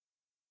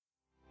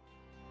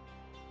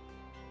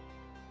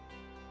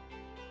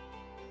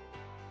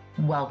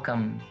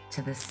Welcome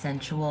to the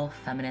Sensual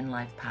Feminine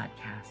Life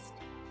podcast.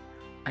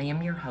 I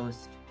am your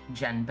host,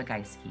 Jen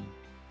Bagaiski,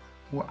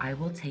 where I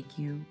will take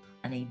you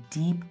on a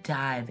deep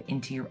dive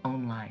into your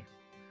own life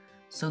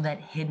so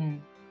that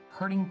hidden,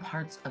 hurting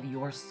parts of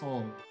your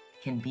soul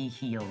can be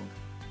healed.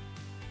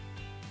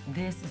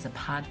 This is a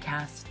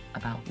podcast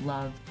about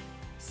love,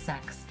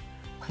 sex,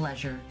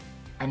 pleasure,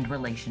 and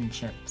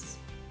relationships.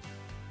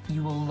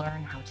 You will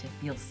learn how to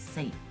feel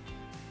safe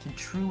to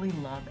truly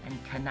love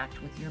and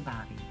connect with your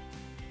body.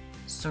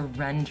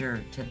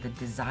 Surrender to the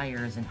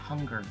desires and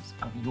hungers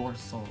of your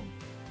soul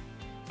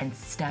and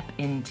step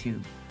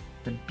into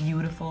the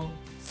beautiful,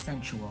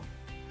 sensual,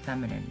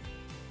 feminine,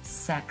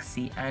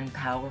 sexy, and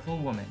powerful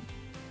woman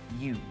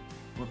you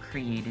were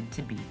created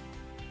to be.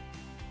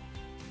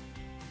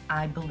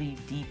 I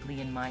believe deeply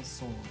in my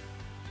soul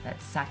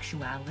that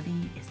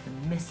sexuality is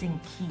the missing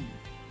key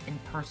in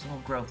personal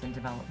growth and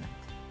development.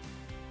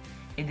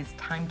 It is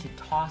time to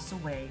toss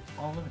away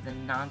all of the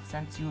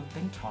nonsense you have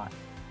been taught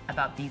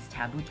about these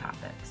taboo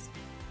topics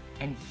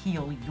and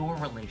heal your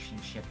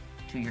relationship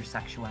to your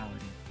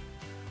sexuality.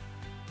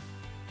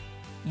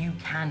 You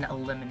can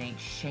eliminate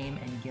shame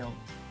and guilt,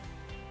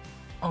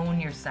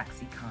 own your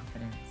sexy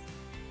confidence,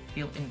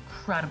 feel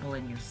incredible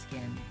in your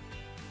skin,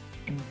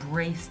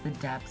 embrace the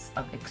depths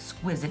of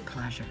exquisite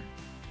pleasure,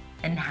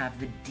 and have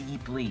the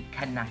deeply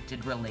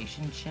connected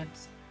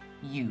relationships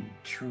you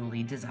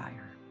truly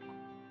desire.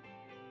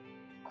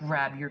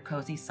 Grab your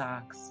cozy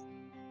socks,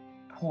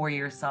 pour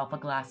yourself a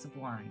glass of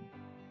wine,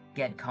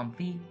 get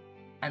comfy,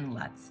 and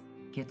let's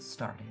get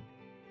started.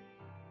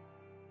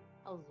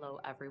 Hello,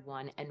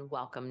 everyone, and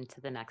welcome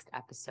to the next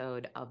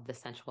episode of the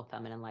Sensual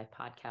Feminine Life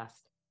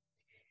podcast.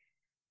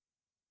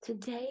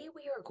 Today,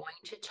 we are going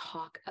to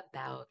talk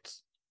about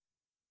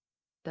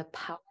the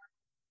power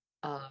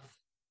of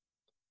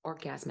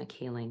orgasmic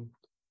healing.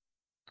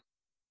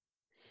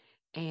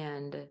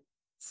 And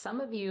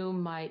some of you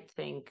might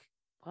think,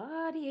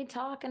 what are you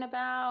talking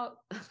about?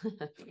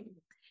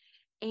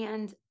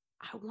 And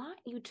I want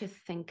you to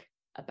think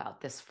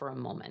about this for a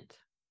moment.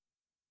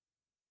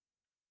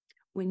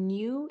 When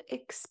you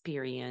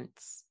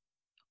experience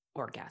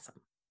orgasm,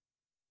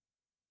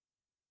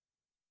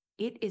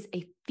 it is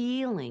a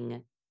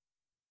feeling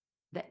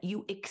that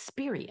you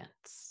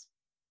experience.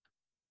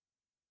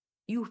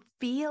 You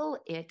feel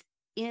it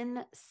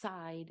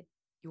inside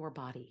your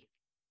body.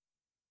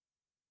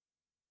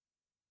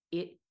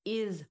 It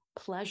is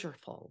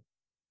pleasureful.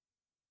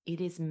 It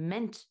is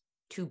meant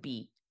to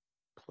be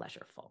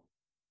pleasureful.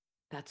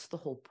 That's the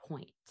whole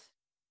point.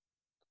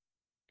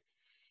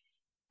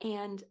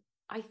 And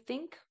I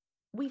think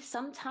we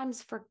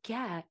sometimes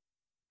forget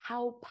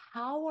how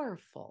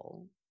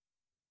powerful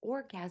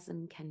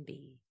orgasm can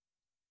be.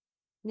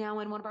 Now,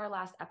 in one of our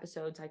last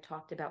episodes, I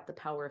talked about the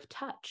power of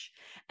touch,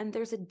 and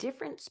there's a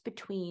difference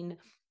between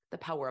the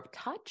power of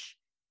touch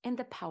and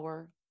the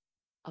power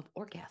of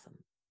orgasm.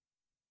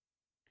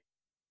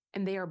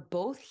 And they are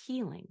both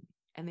healing,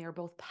 and they are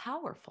both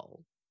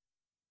powerful,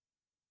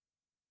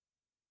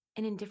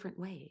 and in different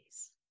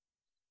ways.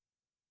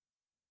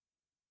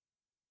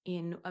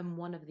 In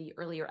one of the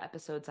earlier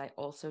episodes, I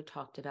also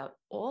talked about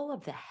all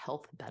of the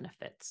health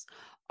benefits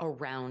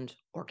around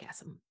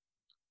orgasm.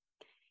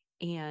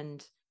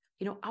 And,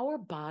 our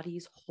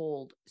bodies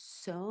hold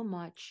so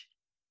much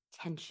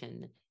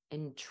tension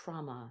and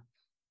trauma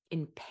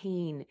and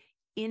pain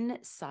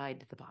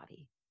inside the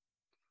body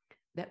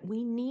that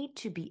we need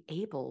to be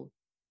able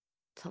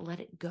to let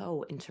it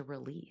go and to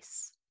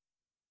release.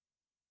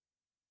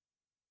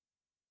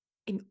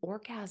 An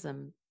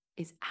orgasm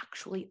is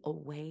actually a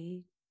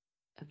way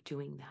of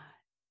doing that.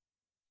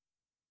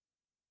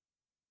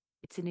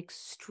 It's an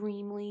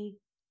extremely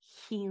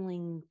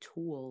healing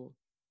tool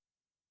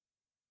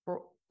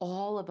for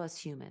all of us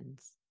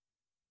humans.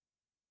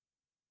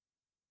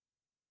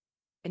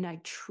 And I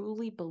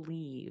truly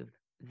believe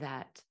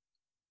that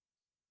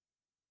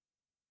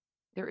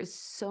there is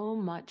so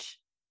much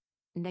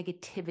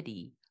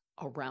negativity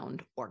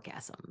around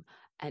orgasm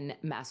and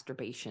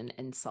masturbation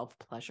and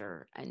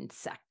self-pleasure and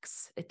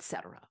sex,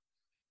 etc.,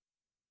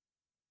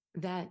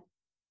 that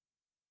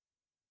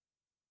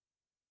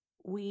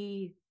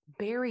we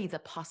bury the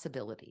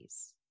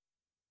possibilities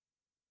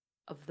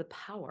of the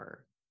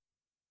power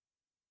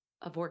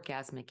of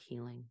orgasmic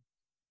healing.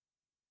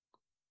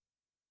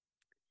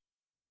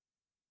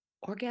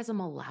 Orgasm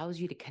allows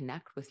you to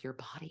connect with your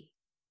body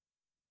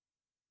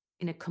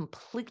in a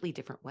completely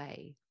different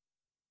way.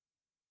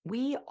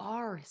 We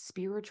are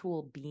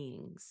spiritual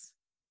beings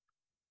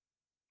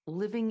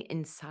living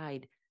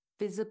inside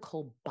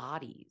physical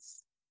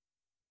bodies.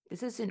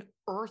 This is an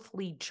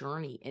earthly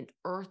journey, an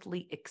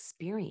earthly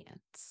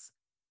experience.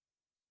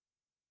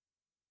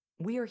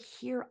 We are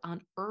here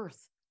on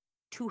earth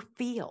to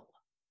feel.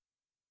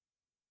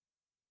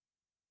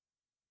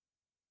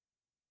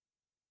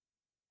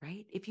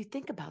 Right? If you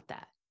think about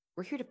that,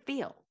 we're here to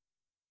feel.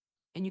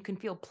 And you can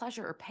feel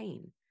pleasure or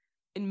pain.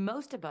 And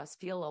most of us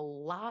feel a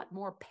lot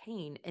more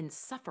pain and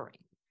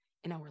suffering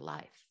in our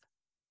life.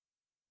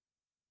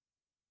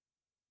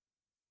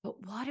 But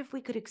But what if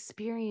we could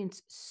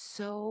experience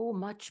so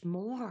much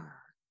more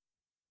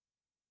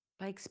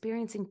by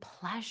experiencing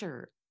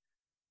pleasure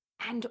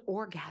and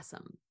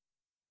orgasm?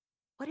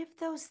 What if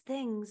those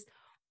things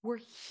were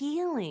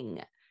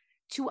healing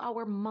to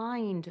our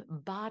mind,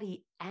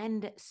 body,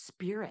 and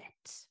spirit?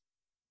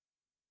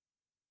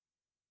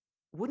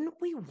 Wouldn't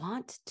we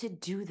want to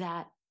do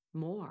that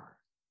more?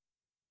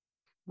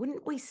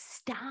 Wouldn't we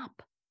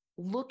stop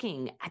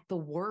looking at the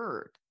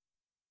word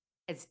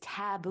as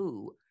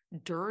taboo,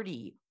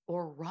 dirty,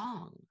 or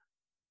wrong,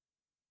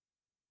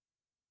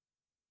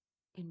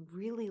 and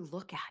really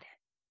look at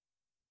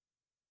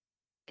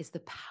it as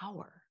the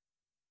power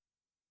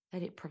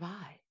that it provides?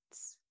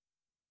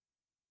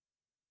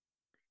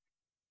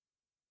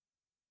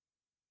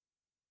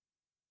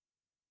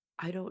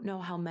 I don't know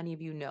how many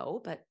of you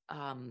know, but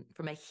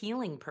from a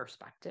healing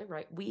perspective,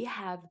 right, we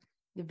have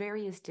the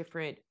various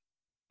different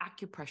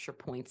acupressure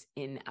points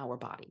in our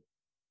body,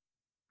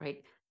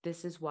 right?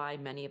 This is why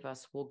many of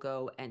us will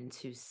go and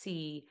to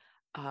see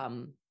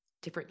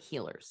different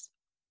healers,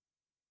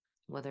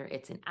 whether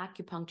it's an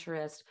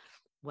acupuncturist,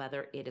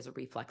 whether it is a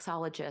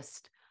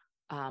reflexologist.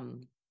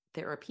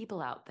 There are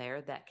people out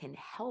there that can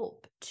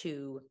help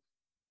to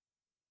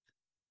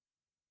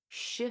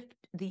shift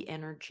the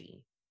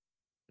energy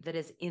that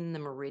is in the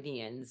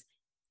meridians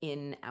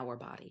in our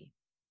body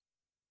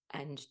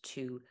and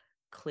to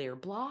clear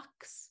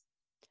blocks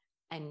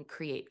and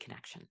create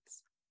connections.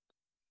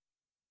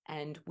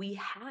 And we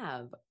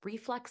have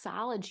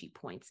reflexology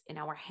points in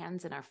our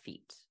hands and our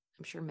feet.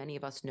 I'm sure many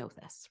of us know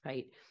this,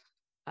 right?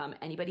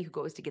 Anybody who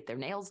goes to get their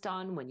nails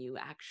done, when you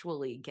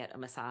actually get a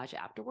massage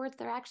afterwards,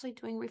 they're actually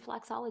doing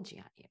reflexology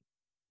on you.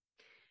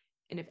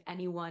 And if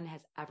anyone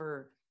has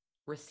ever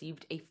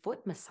received a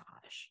foot massage,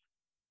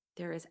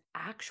 there is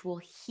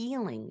actual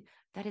healing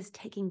that is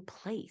taking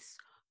place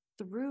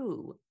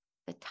through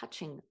the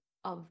touching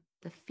of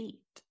the feet.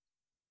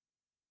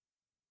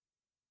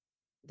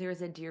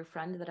 There's a dear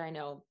friend that I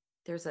know,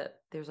 there's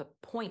a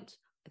point,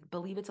 I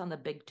believe it's on the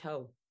big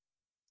toe,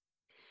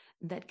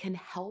 that can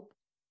help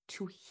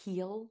to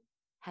heal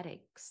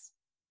headaches.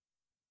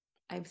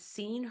 I've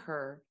seen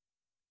her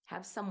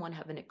have someone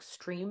have an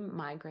extreme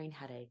migraine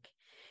headache,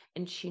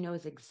 and she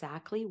knows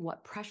exactly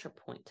what pressure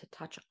point to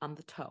touch on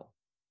the toe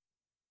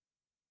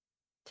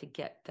to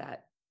get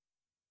that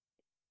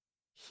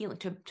healing,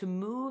 to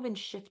move and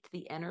shift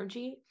the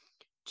energy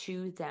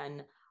to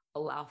then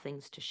allow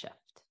things to shift.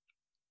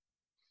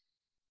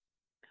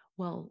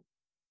 Well,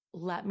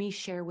 let me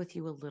share with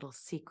you a little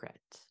secret.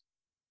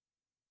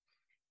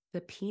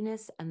 The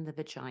penis and the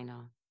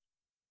vagina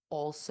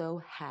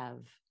also have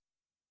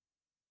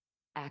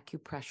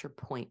acupressure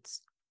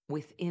points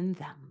within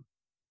them.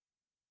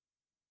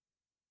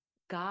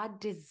 God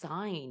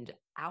designed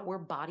our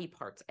body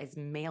parts as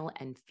male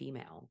and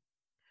female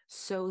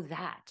so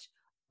that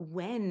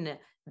when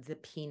the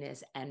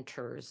penis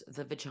enters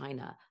the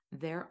vagina,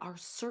 there are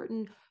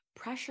certain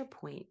pressure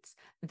points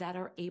that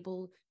are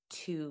able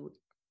to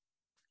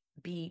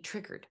be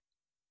triggered.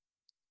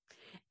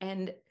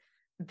 And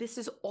this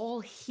is all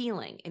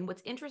healing. And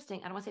what's interesting,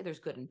 I don't want to say there's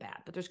good and bad,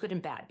 but there's good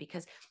and bad,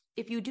 because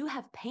if you do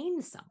have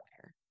pain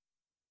somewhere,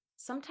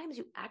 sometimes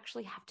you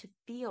actually have to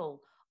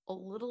feel a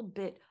little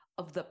bit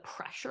of the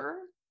pressure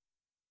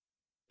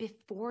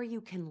before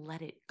you can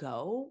let it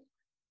go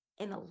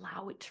and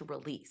allow it to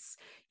release.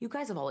 You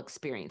guys have all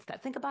experienced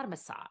that. Think about a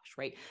massage,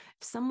 right?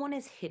 If someone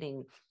is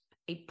hitting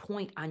a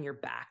point on your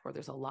back where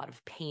there's a lot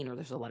of pain or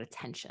there's a lot of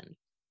tension,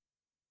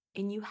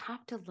 and you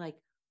have to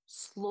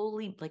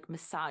slowly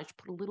massage,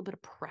 put a little bit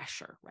of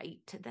pressure, right?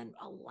 To then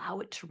allow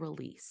it to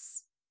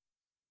release.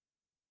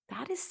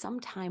 That is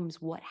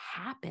sometimes what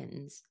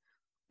happens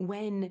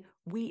when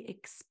we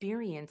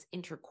experience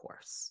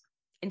intercourse.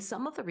 And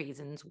some of the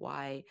reasons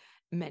why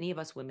many of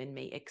us women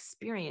may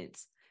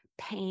experience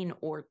pain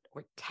or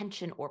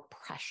tension or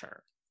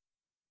pressure,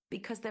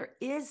 because there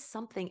is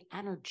something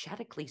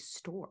energetically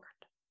stored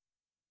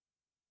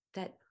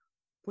that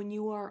when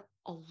you are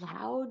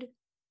allowed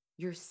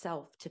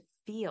yourself to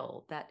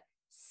feel that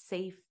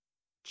safe,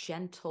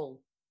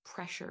 gentle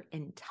pressure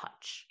and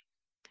touch,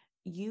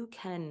 you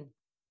can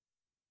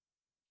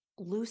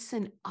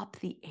loosen up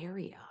the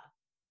area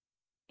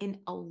and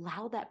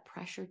allow that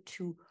pressure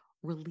to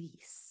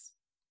release,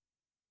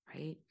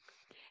 right?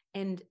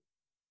 And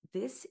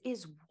this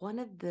is one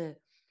of the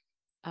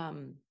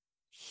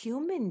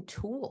human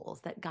tools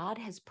that God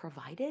has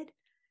provided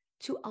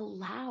to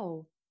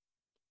allow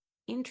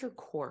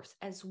intercourse,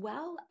 as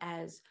well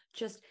as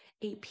just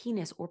a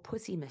penis or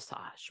pussy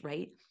massage,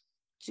 right?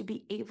 To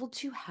be able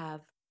to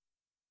have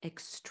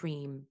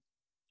extreme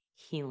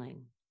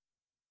healing.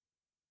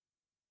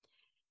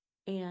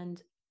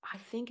 And I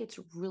think it's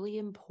really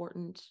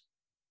important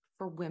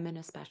for women,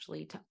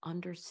 especially, to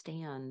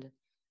understand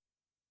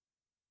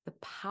the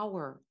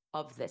power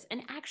of this.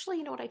 And actually,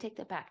 you know what? I take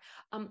that back.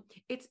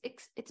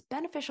 It's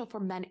beneficial for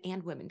men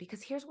and women,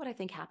 because here's what I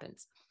think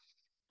happens.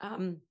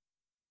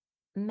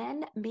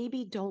 Men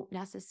maybe don't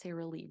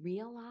necessarily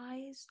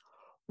realize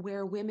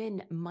where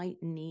women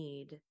might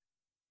need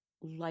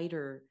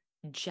lighter,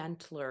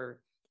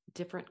 gentler,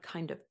 different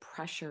kind of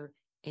pressure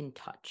in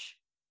touch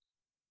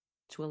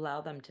to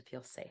allow them to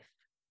feel safe,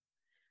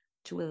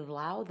 to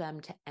allow them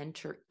to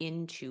enter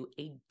into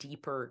a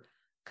deeper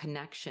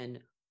connection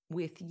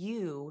with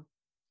you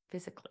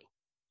physically.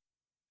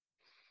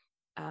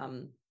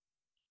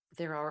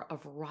 There are a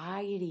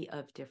variety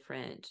of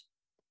different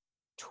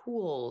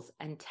tools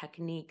and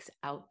techniques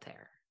out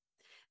there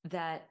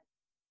that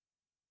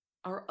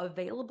are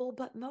available,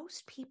 but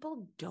most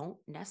people don't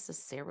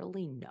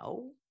necessarily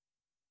know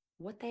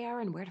what they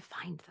are and where to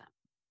find them.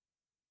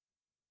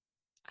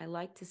 I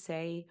like to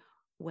say,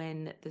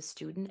 when the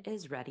student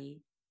is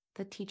ready,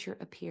 the teacher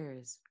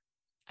appears.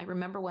 I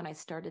remember when I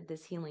started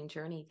this healing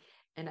journey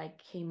and I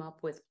came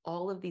up with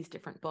all of these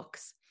different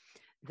books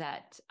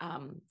that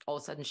all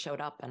of a sudden showed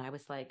up, and I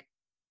was like,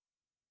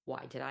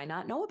 why did I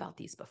not know about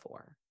these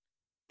before?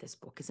 This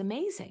book is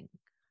amazing.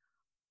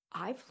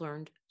 I've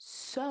learned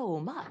so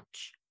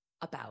much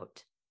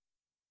about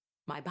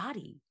my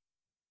body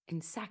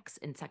and sex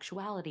and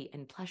sexuality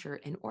and pleasure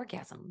and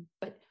orgasm,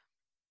 but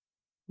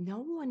no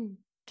one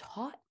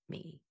taught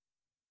me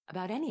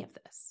about any of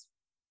this.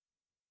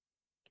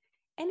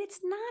 And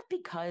it's not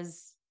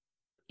because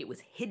it was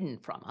hidden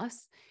from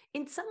us.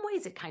 In some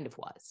ways, it kind of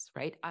was,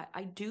 right?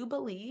 I do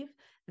believe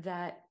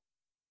that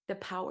the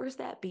powers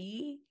that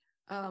be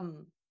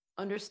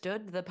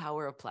understood the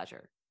power of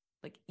pleasure.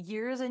 Like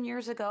years and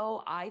years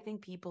ago, I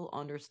think people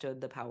understood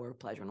the power of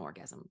pleasure and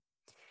orgasm.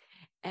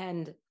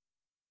 And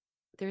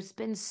there's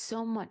been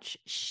so much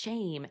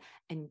shame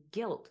and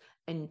guilt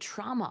and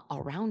trauma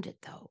around it,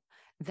 though,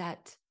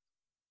 that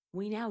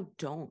we now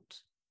don't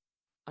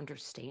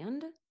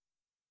understand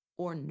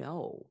or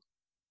know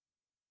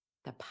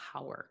the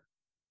power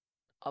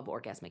of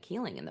orgasmic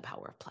healing and the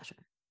power of pleasure.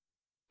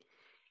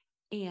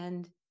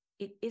 And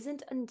it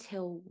isn't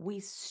until we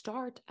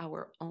start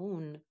our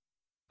own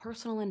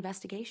personal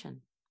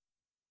investigation,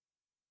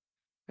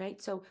 right?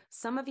 So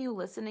some of you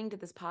listening to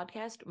this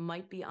podcast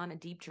might be on a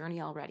deep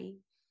journey already.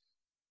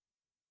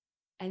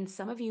 And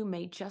some of you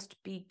may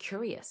just be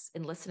curious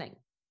in listening,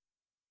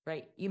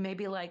 right? You may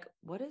be like,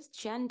 what is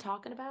Jen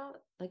talking about?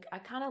 Like, I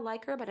kind of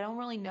like her, but I don't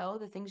really know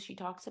the things she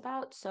talks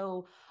about.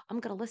 So I'm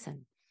going to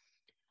listen.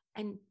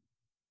 And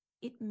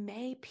it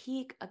may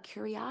pique a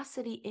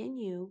curiosity in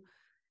you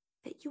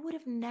that you would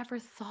have never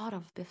thought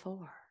of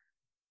before.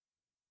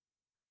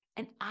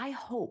 And I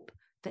hope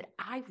that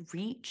I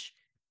reach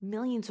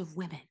millions of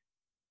women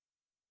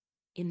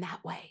in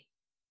that way.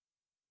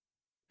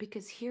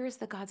 Because here's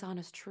the God's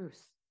honest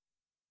truth.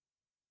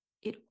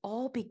 It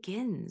all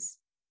begins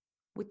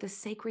with the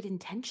sacred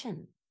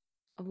intention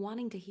of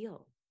wanting to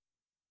heal.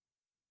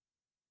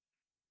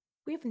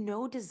 We have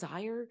no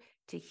desire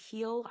to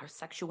heal our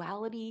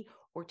sexuality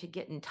or to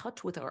get in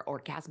touch with our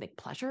orgasmic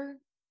pleasure.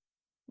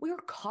 We're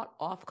cut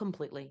off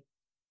completely.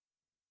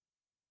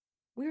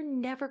 We're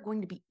never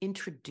going to be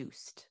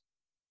introduced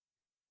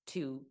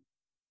to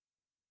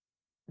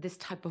this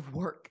type of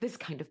work, this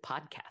kind of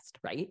podcast,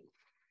 right?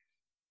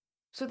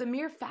 So the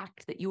mere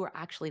fact that you are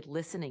actually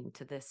listening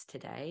to this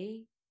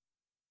today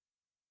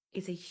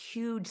is a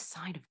huge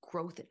sign of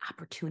growth and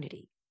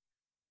opportunity,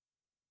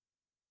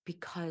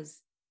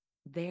 because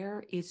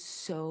there is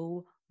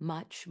so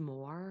much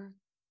more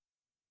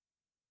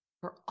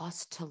for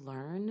us to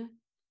learn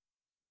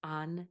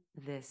on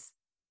this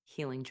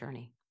healing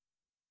journey.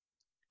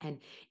 And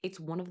it's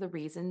one of the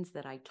reasons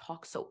that I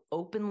talk so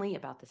openly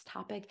about this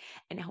topic,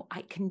 and how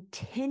I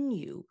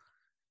continue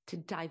to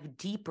dive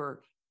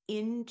deeper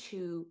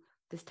into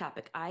this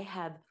topic. I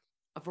have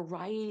a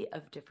variety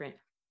of different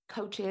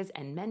coaches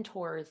and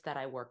mentors that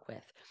I work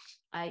with.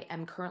 I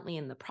am currently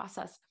in the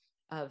process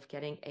of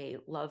getting a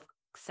love,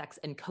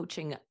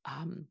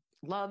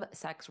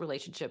 sex,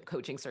 relationship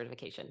coaching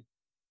certification,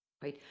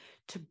 right?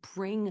 To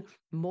bring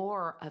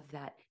more of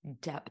that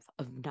depth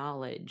of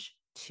knowledge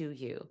to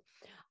you.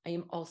 I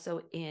am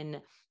also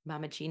in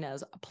Mama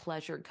Gina's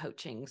pleasure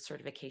coaching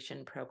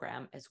certification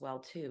program as well,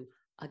 too.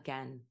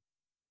 Again,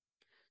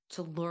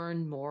 to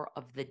learn more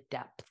of the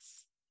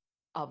depths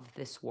of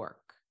this work.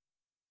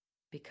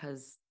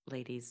 Because,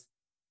 ladies,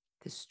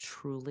 this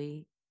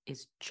truly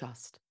is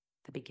just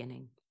the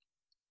beginning.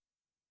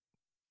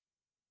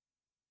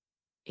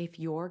 If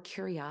your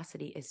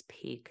curiosity is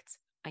piqued,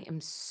 I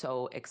am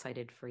so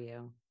excited for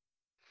you.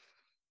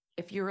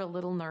 If you're a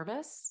little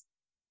nervous,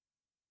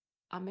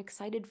 I'm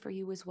excited for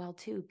you as well,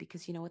 too,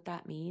 because you know what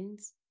that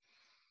means?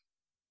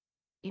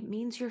 It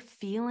means you're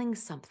feeling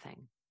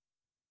something.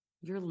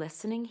 You're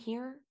listening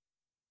here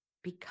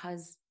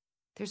because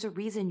there's a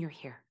reason you're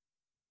here.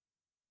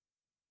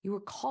 You were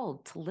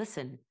called to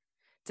listen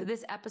to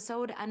this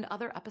episode and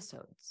other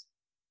episodes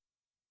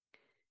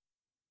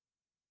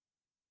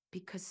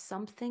because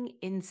something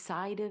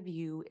inside of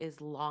you is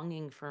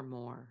longing for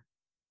more.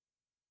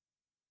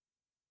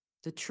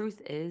 The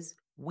truth is,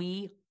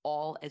 we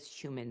all as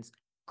humans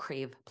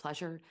crave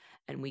pleasure,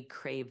 and we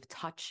crave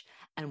touch,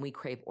 and we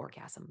crave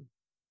orgasm.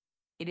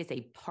 It is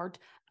a part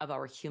of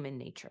our human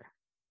nature.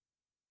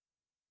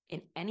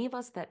 And any of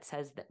us that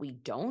says that we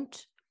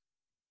don't,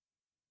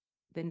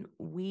 then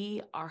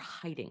we are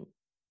hiding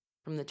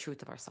from the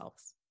truth of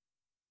ourselves.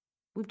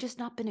 We've just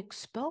not been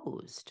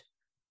exposed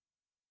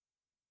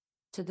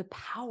to the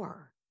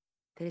power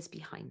that is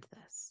behind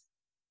this.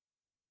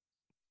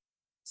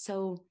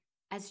 So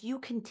as you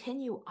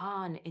continue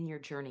on in your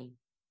journey,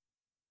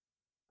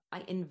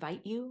 I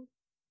invite you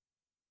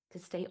to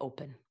stay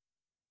open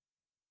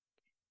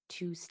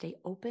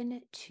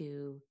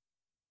to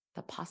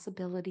the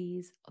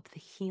possibilities of the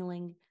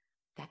healing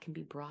that can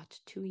be brought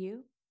to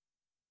you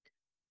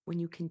when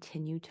you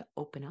continue to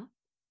open up,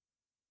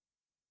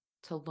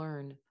 to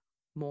learn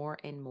more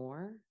and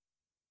more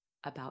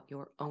about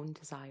your own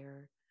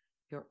desire,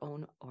 your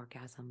own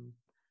orgasm,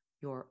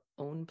 your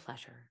own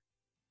pleasure,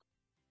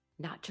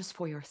 not just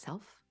for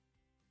yourself,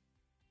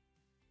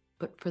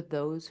 but for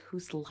those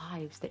whose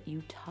lives that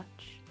you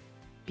touch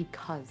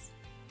because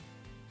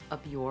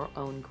of your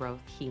own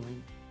growth,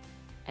 healing,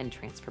 and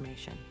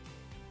transformation.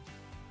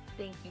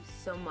 Thank you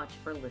so much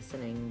for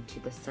listening to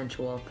the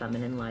Sensual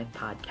Feminine Life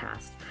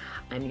podcast.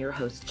 I'm your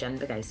host, Jen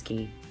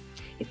Bagaisky.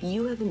 If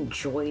you have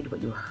enjoyed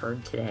what you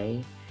heard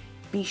today,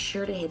 be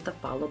sure to hit the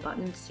follow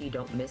button so you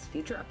don't miss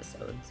future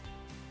episodes.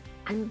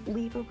 And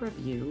leave a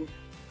review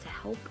to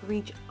help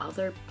reach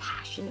other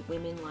passionate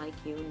women like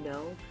you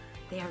know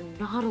they are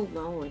not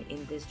alone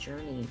in this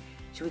journey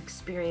to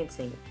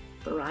experiencing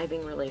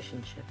thriving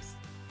relationships,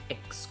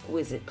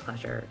 exquisite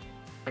pleasure,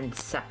 and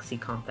sexy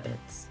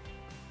confidence.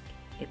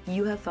 If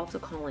you have felt a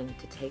calling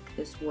to take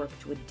this work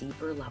to a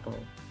deeper level,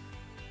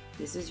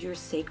 this is your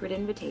sacred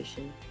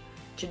invitation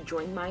to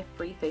join my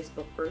free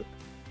Facebook group,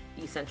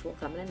 The Sensual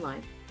Feminine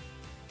Life,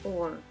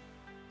 or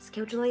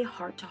schedule a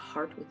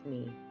heart-to-heart with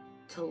me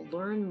to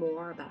learn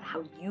more about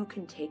how you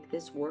can take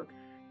this work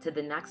to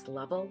the next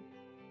level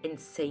and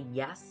say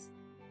yes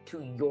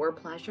to your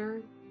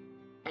pleasure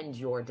and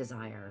your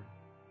desire.